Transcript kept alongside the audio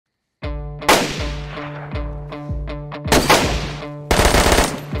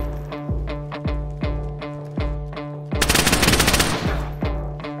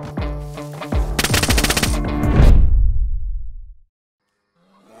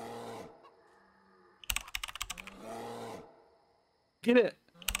Get it.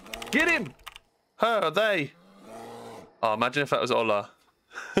 Get him. Her, they. Oh, imagine if that was Ola.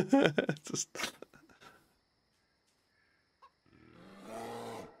 Just...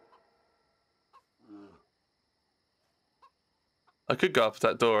 I could go up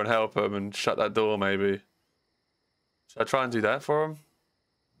that door and help him and shut that door, maybe. Should I try and do that for him?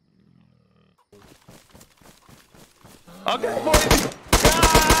 Okay, boy.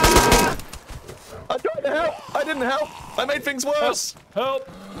 Ah! I tried to help. I didn't help. I made things worse. Help!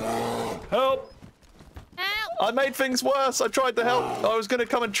 Help! Help! I made things worse. I tried to help. I was gonna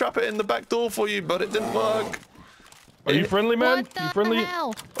come and trap it in the back door for you, but it didn't work. Are you friendly, man? What the You friendly?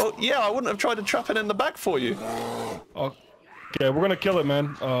 hell? Oh yeah, I wouldn't have tried to trap it in the back for you. Oh, okay, we're gonna kill it,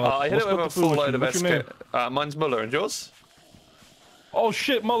 man. I hit we'll it with split a the food full with load you. of What's your name? SK. Mine's Muller, and yours? Oh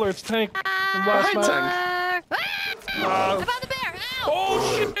shit, Muller, it's Tank from last Hey, night. Tank. I found the bear! Ow!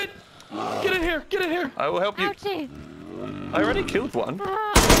 Oh shit! Get in here! Get in here! I will help you. Ouchie! I already killed one.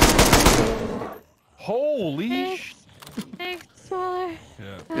 Holy sh! Thanks, Smaller. Yeah.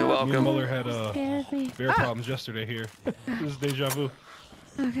 You're Me and welcome. Muller had Scares me. bear problems yesterday here. This is deja vu.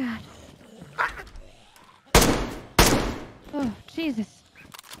 Oh god. Oh Jesus.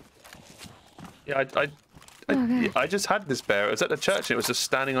 Yeah, Okay. I just had this bear. It was at the church and it was just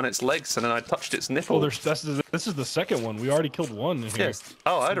standing on its legs, and then I touched its nipple. Oh, this is the second one. We already killed one in here. Yes.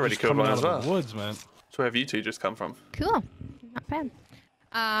 Oh, I'd already Just killed coming one out as of well. the woods, man. So where have you two just come from? Cool. Not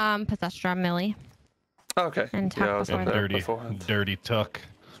bad. Possessed Millie. Oh, okay. And Tuck I was before up that. there Dirty, beforehand. dirty Tuck.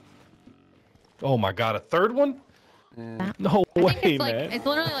 Oh my god, a third one? Yeah. No I way, think it's like man. it's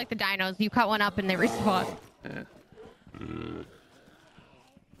literally like the dinos. You cut one up and they respawn. Yeah.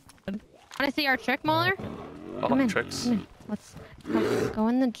 Want to see our trick, Muller? I Come like in. tricks. Come in. Let's go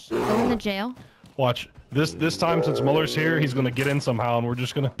in the jail. Watch. This time, since Muller's here, he's gonna get in somehow, and we're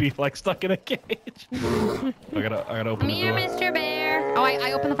just gonna be like stuck in a cage. I gotta open Come the here, door. Mr. Bear. Oh,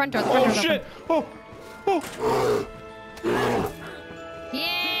 I opened the front door. The front Oh door's shit! open. Oh!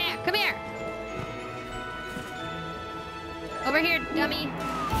 Yeah, come here. Over here, dummy.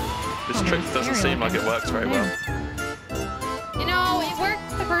 This trick doesn't seem like it works very well. You know, it worked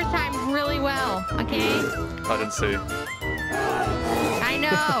the first time really well, okay? I didn't see. I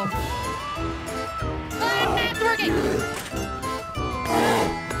know. Ah, it's working.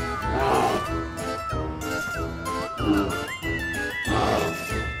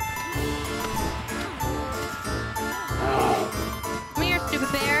 Come here,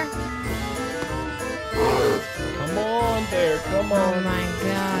 stupid bear. Come on, Bear. Come Oh on. my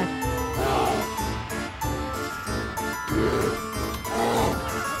god.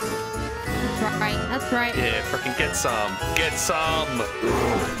 That's right. That's right. Yeah, freaking get some. Get some.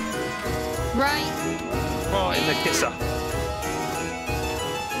 Right. Right in the kisser.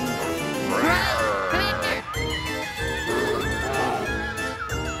 Right. Come here.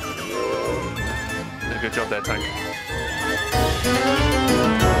 Did a good job there, Tank.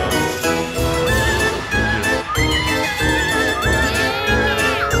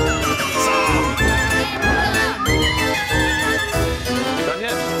 You done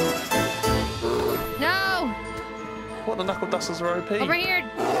yet? No. What, the knuckle dusters are OP? Over here.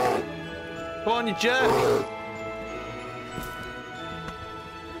 Come on, you jerk.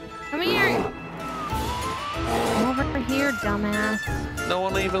 Come here. Come over here, dumbass. No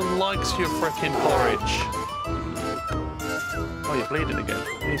one even likes your frickin' porridge. Oh, you're bleeding again.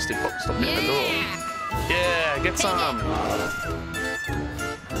 You need to stop hitting the door. Yeah. Yeah, get some.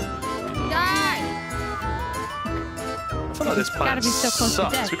 Die. I feel like this plan Gotta be so close to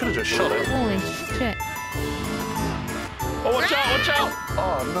sucks. death. We could have just shot it. Holy shit. Oh, watch out! Watch out!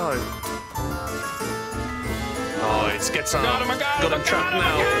 Oh, no. Nice, get some. Got him! I got him! trapped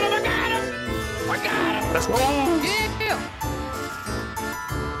now. I got him! I got him! Let's go. Yeah.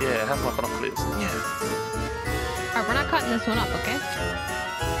 Yeah, have my binoculars. Yeah. Alright, we're not cutting this one up, okay?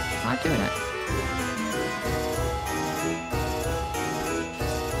 Not doing it.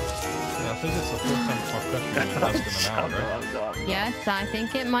 I think it's the first time it's been less than an hour, right? Yes, I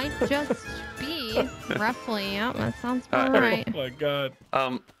think it might just be roughly. Yep, that sounds about right. Oh my god.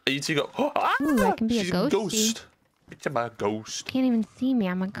 You two got. Ah, Ooh, I can be a she's ghosty. ghost. It's a ghost. Can't even see me.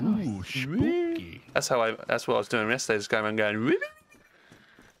 I'm a ghost. Ooh, spooky. That's what I was doing yesterday. Just going around going.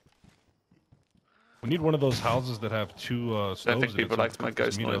 We need one of those houses that have two stoves. I don't think in it people so we liked can my cook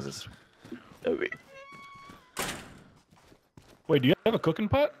this ghost meat up. noises. Wait, do you have a cooking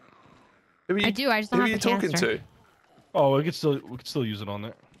pot? Who are you, I do, I just don't who are have you the talking canister. to? Oh, we could still use it on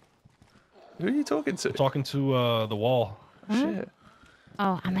there. Who are you talking to? Talking to the wall. Shit.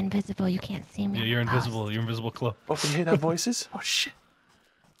 Oh, I'm invisible. You can't see me. Yeah, you're invisible. You're invisible, Chloe. Oh, can you hear their voices? Oh shit.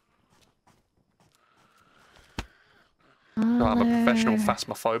 No, I'm a professional Muller.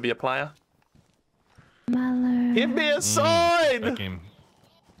 phasmophobia player. Muller. Give me a sign! That game.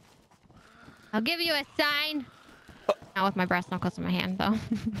 I'll give you a sign. Not with my brass knuckles in my hand, though.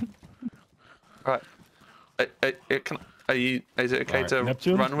 Right. Is it okay Alright, to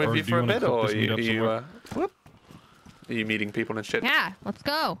Neptune? run with Or you do for you a wanna bit, cook or this meat up somewhere? whoop? Are you meeting people and shit? Yeah, let's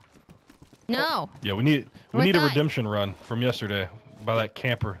go. No. Yeah, we need We're a done. redemption run from yesterday by that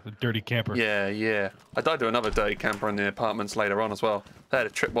camper, the dirty camper. Yeah. I died to another dirty camper in the apartments later on as well. They had a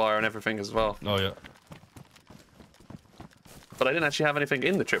tripwire and everything as well. Oh yeah. But I didn't actually have anything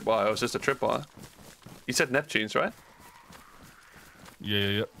in the tripwire. It was just a tripwire. You said Neptune's, right?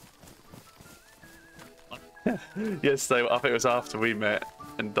 Yeah. Yes, so I think it was after we met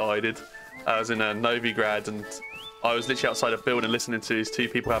and died. I was in a Novigrad and I was literally outside a building listening to these two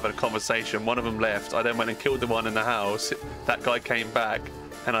people having a conversation. One of them left. I then went and killed the one in the house. That guy came back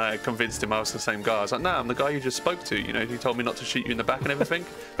and I convinced him I was the same guy. I was like, nah, I'm the guy you just spoke to. You know, he told me not to shoot you in the back and everything.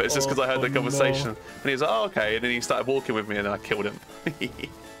 But it's just because I heard the conversation. No. And he was like, oh, okay. And then he started walking with me and then I killed him.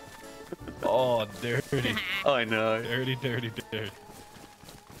 Oh, dirty. I know. Dirty.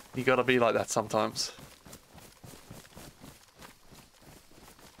 You gotta be like that sometimes.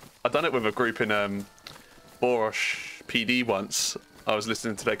 I've done it with a group in Borosh PD once. I was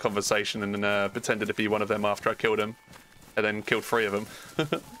listening to their conversation and then pretended to be one of them after I killed him, and then killed 3 of them.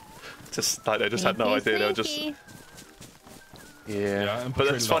 Just like they just had no idea. They were just Yeah, But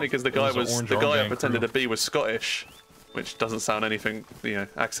that's funny because the guy I pretended crew. to be was Scottish, which doesn't sound anything, you know,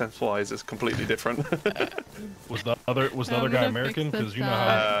 accent-wise. It's completly different. Was the other guy gonna American? fix Because you know this,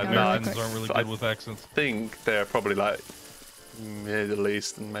 how no, Americans aren't really good with accents. I think they're probably like Middle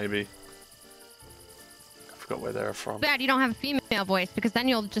East and maybe I forgot where they're from. Bad you don't have a female voice because then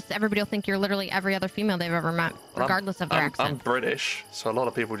everybody will think you're literally every other female they've ever met, regardless of their I'm accent. British, so a lot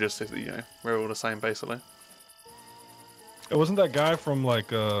of people just, you know, we're all the same basically. It wasn't that guy from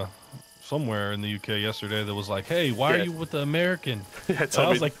like somewhere in the UK yesterday that was like, "Hey, why are you with the American?" Yeah, I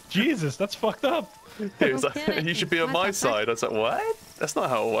was like, "Jesus, that's fucked up." He was like, you should be on my side. I was like, what? That's not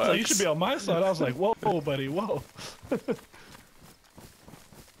how it works. So you should be on my side. I was like, "Whoa, buddy, whoa." Even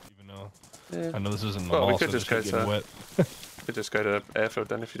though I know this isn't the Well, we mall, could so just this go could get to- wet. Could just go to airfield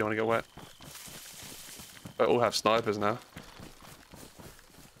then if you don't want to get wet. But all have snipers now.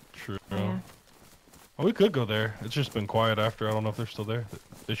 True. Yeah. Well, we could go there. It's just been quiet after. I don't know if they're still there.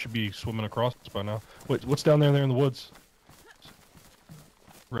 They should be swimming across by now. Wait, what's down there in the woods?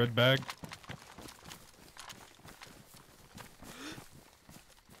 Red bag.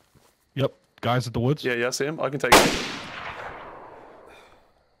 Yep, guys at the woods. Yeah, I see him. I can take him.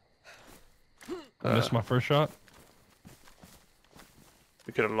 I missed my first shot.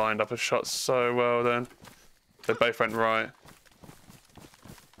 We could have lined up a shot so well then. They both went right.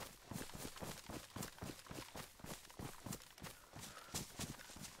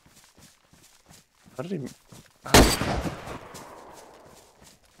 How did he...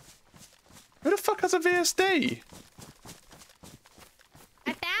 Who the fuck has a VSD?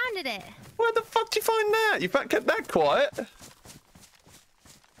 I found it. Where the fuck did you find that? You kept that quiet?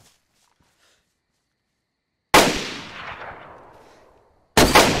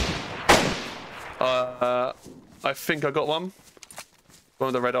 I think I got one. One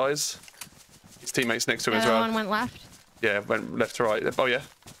of the red eyes. His teammates next to him The as other well. one went left. Yeah, went left to right. Oh yeah.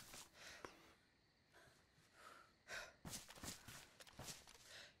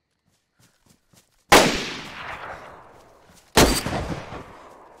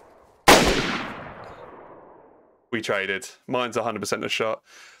 We traded. Mine's 100% a shot.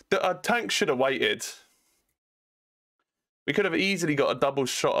 The tank should have waited. We could have easily got a double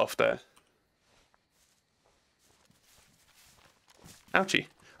shot off there. Ouchie.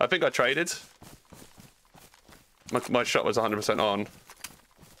 I think I traded. My shot was 100% on.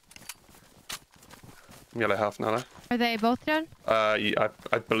 Yellow half now though. Are they both dead? Yeah,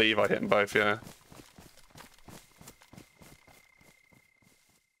 I believe I hit them both, yeah.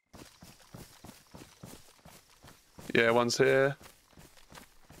 Yeah, one's here.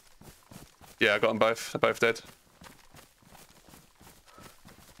 Yeah, I got them both. They're both dead.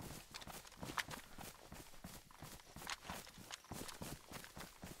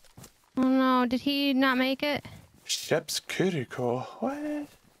 Oh no, did he not make it? Shep's Kuriko. What?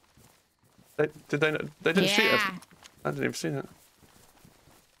 Did they not, they didn't shoot us? Yeah. I didn't even see that.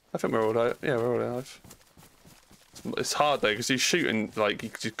 I think we're all alive. Yeah, we're all alive. It's hard though, because you're shooting, like,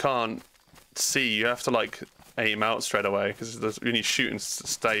 you can't see. You have to, like, aim out straight away, because when you shoot and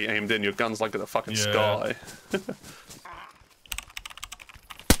stay aimed in, your gun's like at the fucking sky.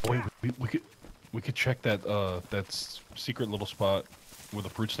 Wait, we could check that secret little spot where the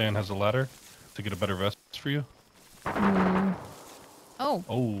fruit stand has a ladder to get a better vest for you. Oh.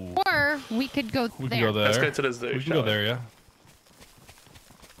 Oh. Or we could go We there. can go there. Let's go to the zoo. We can go there, yeah.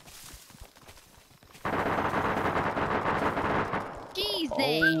 Jesus.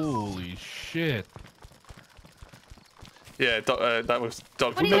 Holy shit. Yeah, that was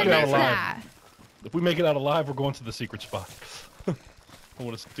dog. What do we you make it out miss alive. that? If we make it out alive, we're going to the secret spot. I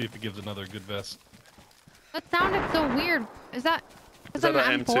want to see if it gives another good vest. That sounded so weird. Is that Is that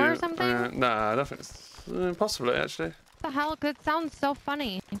an that M4 or something? Nah, I don't think it's possibly actually. What the hell? 'Cause it sounds so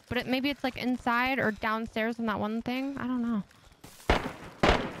funny. But maybe it's like inside or downstairs in that one thing. I don't know.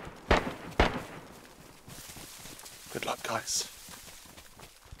 Good luck, guys.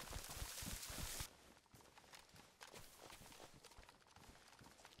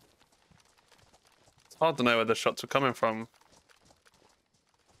 It's hard to know where the shots are coming from.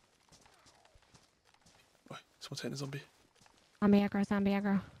 Oi, someone's hitting a zombie. Zombie aggro, zombie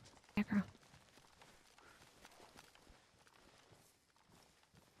aggro. Aggro.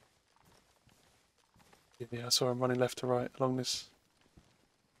 Yeah, I saw him running left to right along this.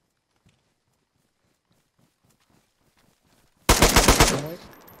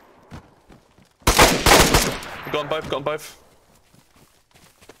 Got them both, got them both.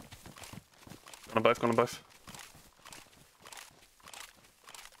 Got them both, got them both.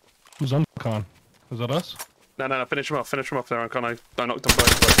 Who's on con? Is that us? No, finish him off there, I knocked them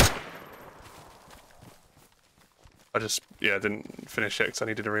both. I just, yeah, didn't finish it because I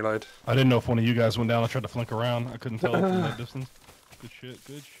needed to reload. I didn't know if one of you guys went down. I tried to flank around. I couldn't tell from that distance. Good shit,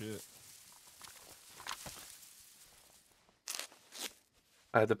 good shit.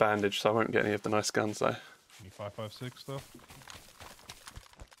 I had the bandage, so I won't get any of the nice guns though. Any 5.56 stuff?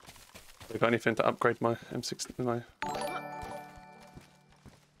 Have you got anything to upgrade my M6? No.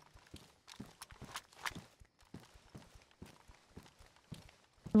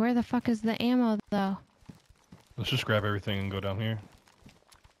 Where the fuck is the ammo though? Let's just grab everything and go down here.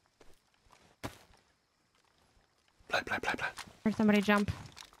 Play. Heard somebody jump.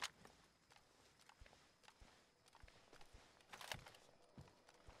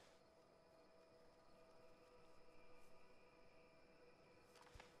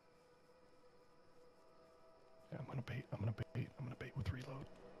 Yeah, I'm gonna bait with reload.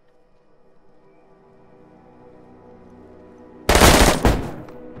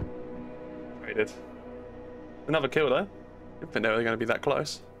 Raided. Another kill though. Didn't think they were going to be that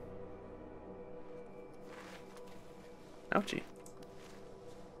close. Ouchie.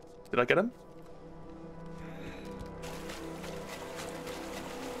 Did I get him?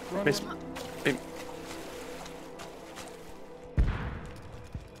 Miss him.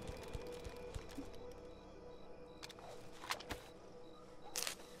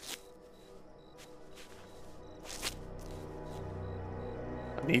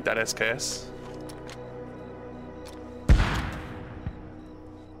 I need that SKS.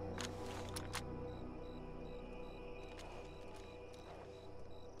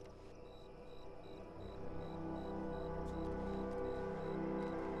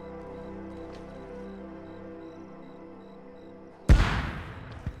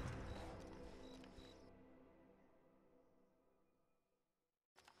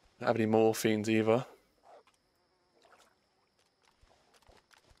 Don't have any morphines either.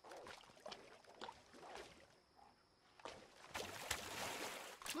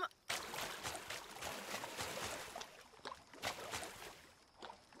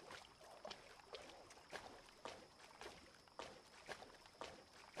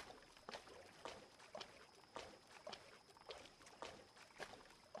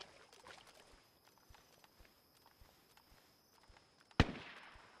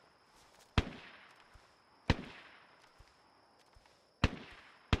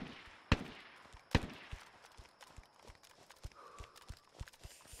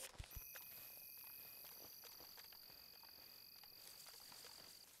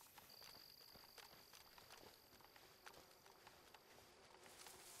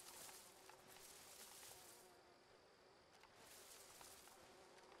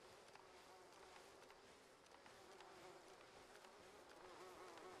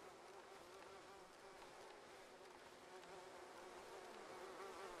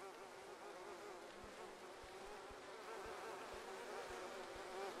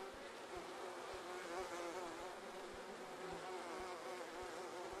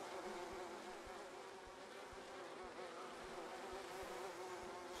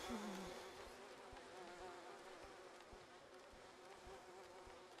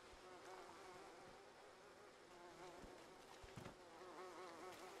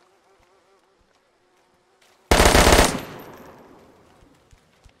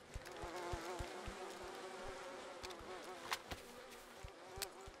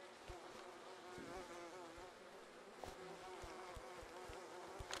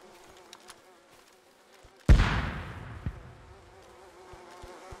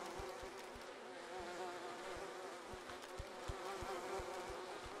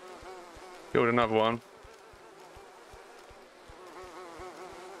 Killed another one.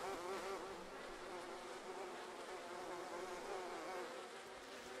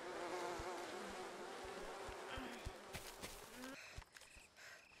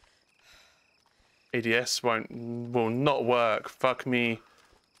 ADS will not work. Fuck me.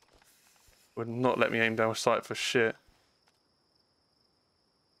 Would not let me aim down sight for shit.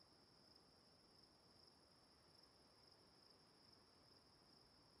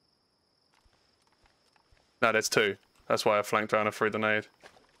 No, there's two. That's why I flanked around and threw the nade.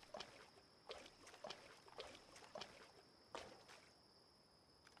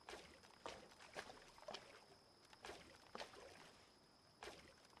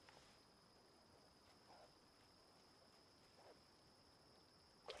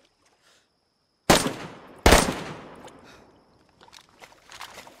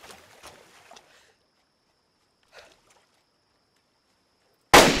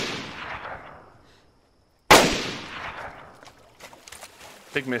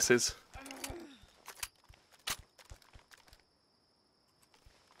 Big misses.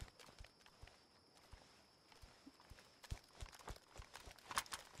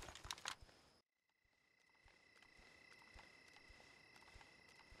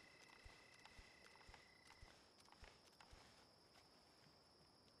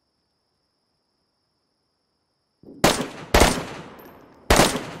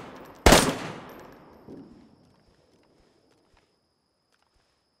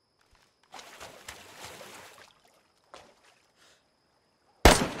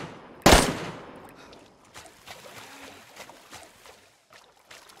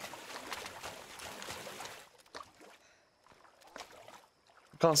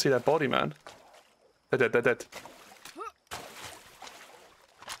 Can't see their body, man. They're dead, they're dead.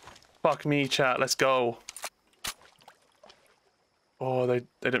 Fuck me, chat, let's go. Oh, they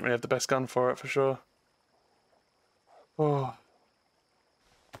didn't really have the best gun for it, for sure. Oh.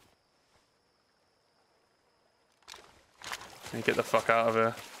 Get the fuck out of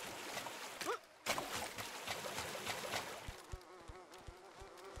here.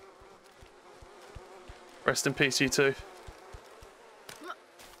 Rest in peace, you two.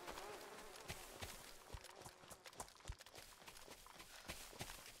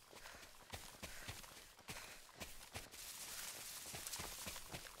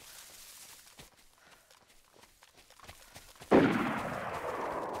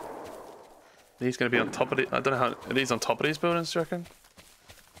 He's going to be on top of it. I don't know how. Are these on top of these buildings, do you reckon?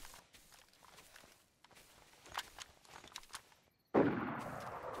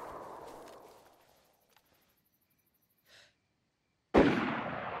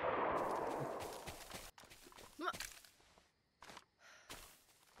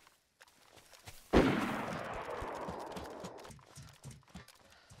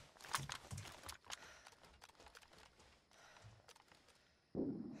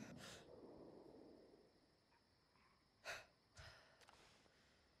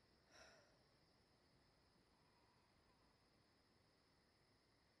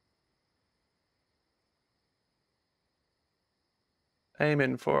 Aim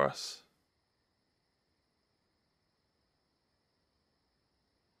in for us.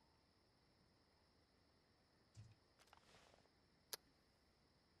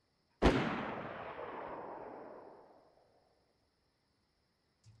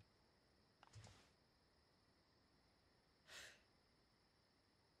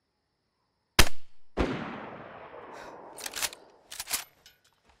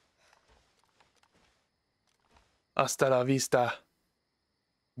 Hasta la vista,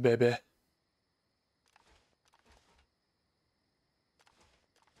 baby.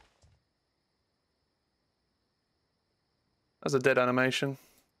 That's a dead animation.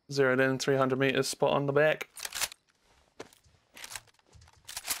 Zeroed in 300 meters, spot on the back.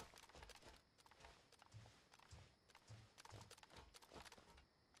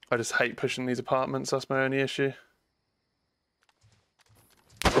 I just hate pushing these apartments, that's my only issue.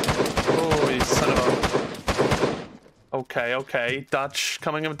 Oh, you son of a... Okay, okay, Dutch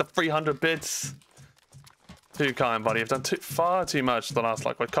coming in with the 300 bits. Too kind, buddy. I've done far too much the last,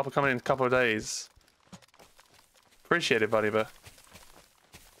 like, a couple coming in a couple of days. Appreciate it, buddy, but...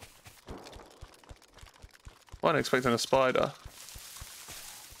 wasn't expecting a spider.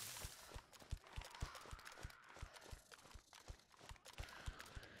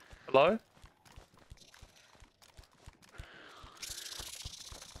 Hello?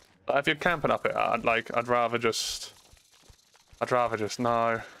 If you're camping up it, I'd rather just no.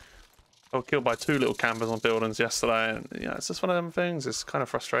 I got killed by two little campers on buildings yesterday, and yeah, it's just one of them things. It's kind of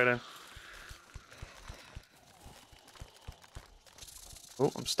frustrating.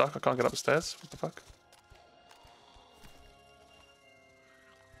 Oh, I'm stuck. I can't get upstairs. What the fuck?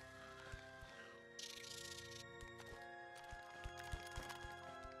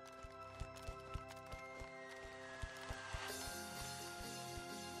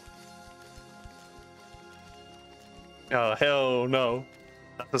 Oh, hell no.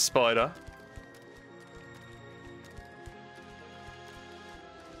 That's a spider.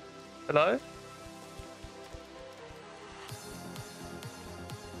 Hello?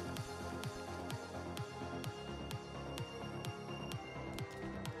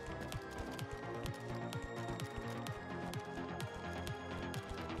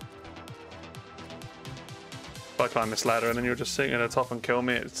 If I climb this ladder and then you're just sitting at the top and kill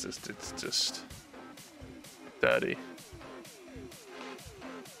me, it's just dirty.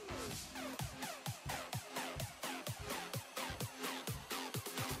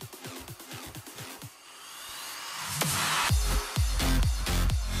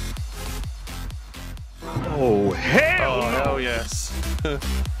 Oh, hell Oh, no! hell yes.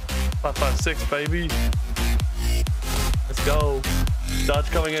 556, baby. Let's go.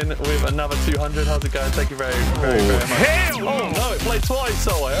 Dodge coming in with another 200. How's it going? Thank you very much. Hell Oh, no, it played twice.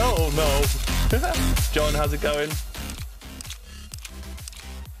 Oh, no. John, how's it going?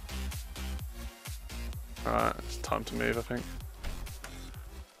 Alright, it's time to move, I think.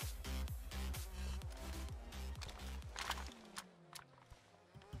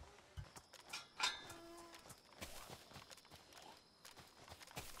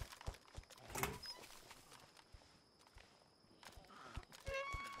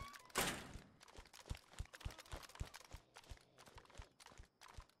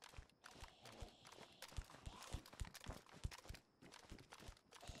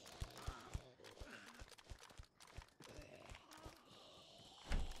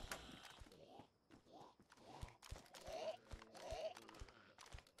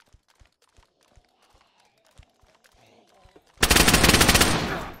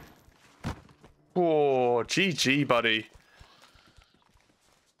 Oh, GG, buddy.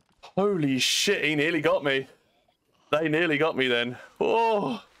 Holy shit, he nearly got me. They nearly got me then.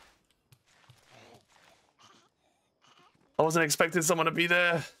 Oh. I wasn't expecting someone to be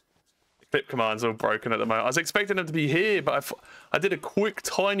there. Clip command's all broken at the moment. I was expecting them to be here, but I did a quick,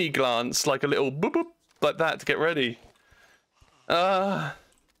 tiny glance, like a little boop boop, like that to get ready.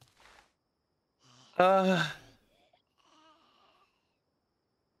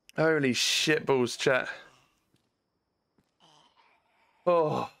 Holy shit balls, chat.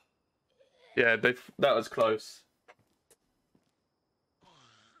 Oh. Yeah, that was close.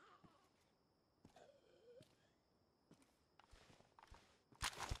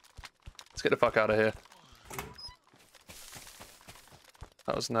 Let's get the fuck out of here.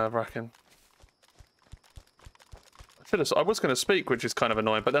 That was nerve-wracking. I was going to speak, which is kind of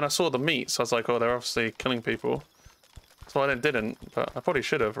annoying, but then I saw the meat, so I was like, oh, they're obviously killing people. So I didn't, but I probably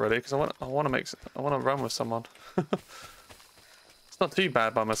should have really, because I want to run with someone. It's not too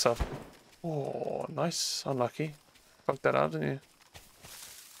bad by myself. Oh, nice. Unlucky. Fucked that up, didn't you?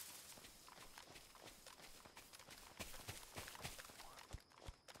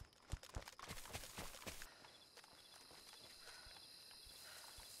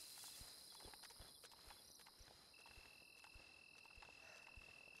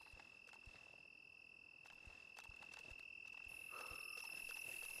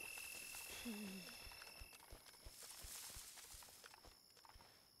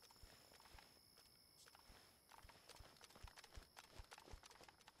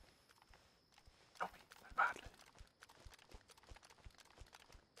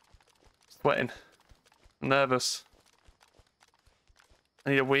 Sweating. Nervous.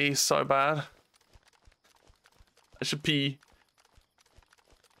 I need a wee so bad. I should pee.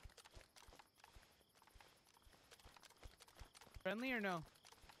 Friendly or no?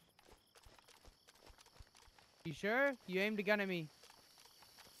 You sure? You aimed a gun at me.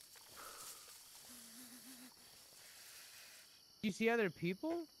 You see other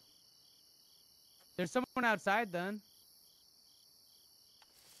people? There's someone outside then.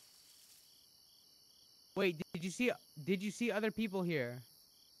 Wait, did you see other people here?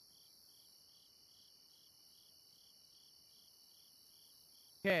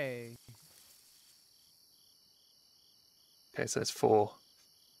 Okay. Okay, so it's 4.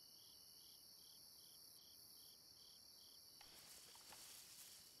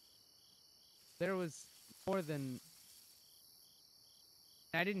 There was more than...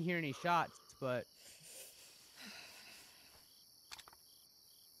 I didn't hear any shots, but...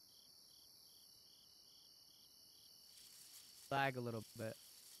 lag a little bit.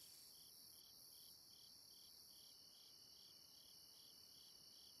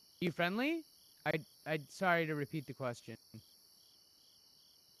 You friendly? I sorry to repeat the question.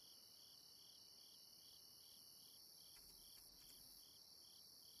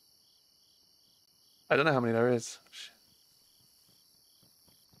 I don't know how many there is. Shit.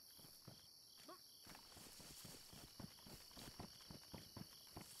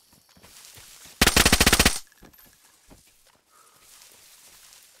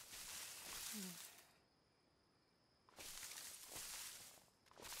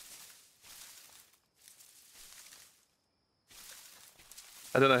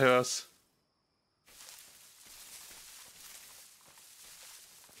 I don't know who else.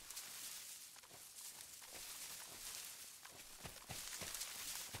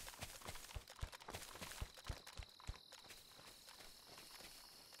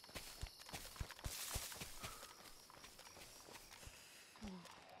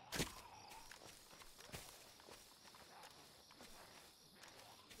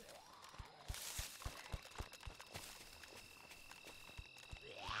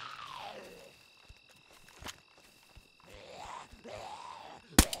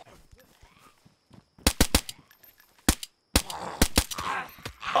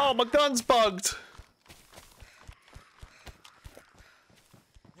 Oh, my gun's bugged.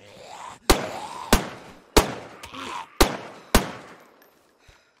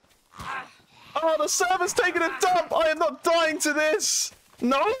 Oh, the server's taking a dump. I am not dying to this.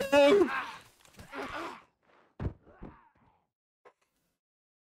 No.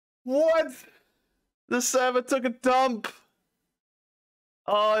 What? The server took a dump.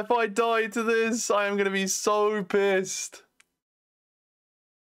 Oh, if I die to this, I am going to be so pissed.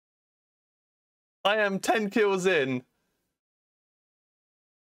 I am 10 kills in.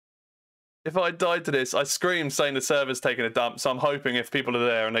 If I died to this, I screamed saying the server's taking a dump, so I'm hoping if people are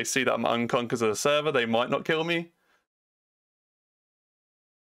there and they see that I'm uncon because of the server, they might not kill me.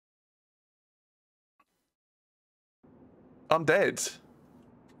 I'm dead.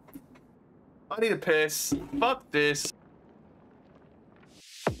 I need a piss. Fuck this.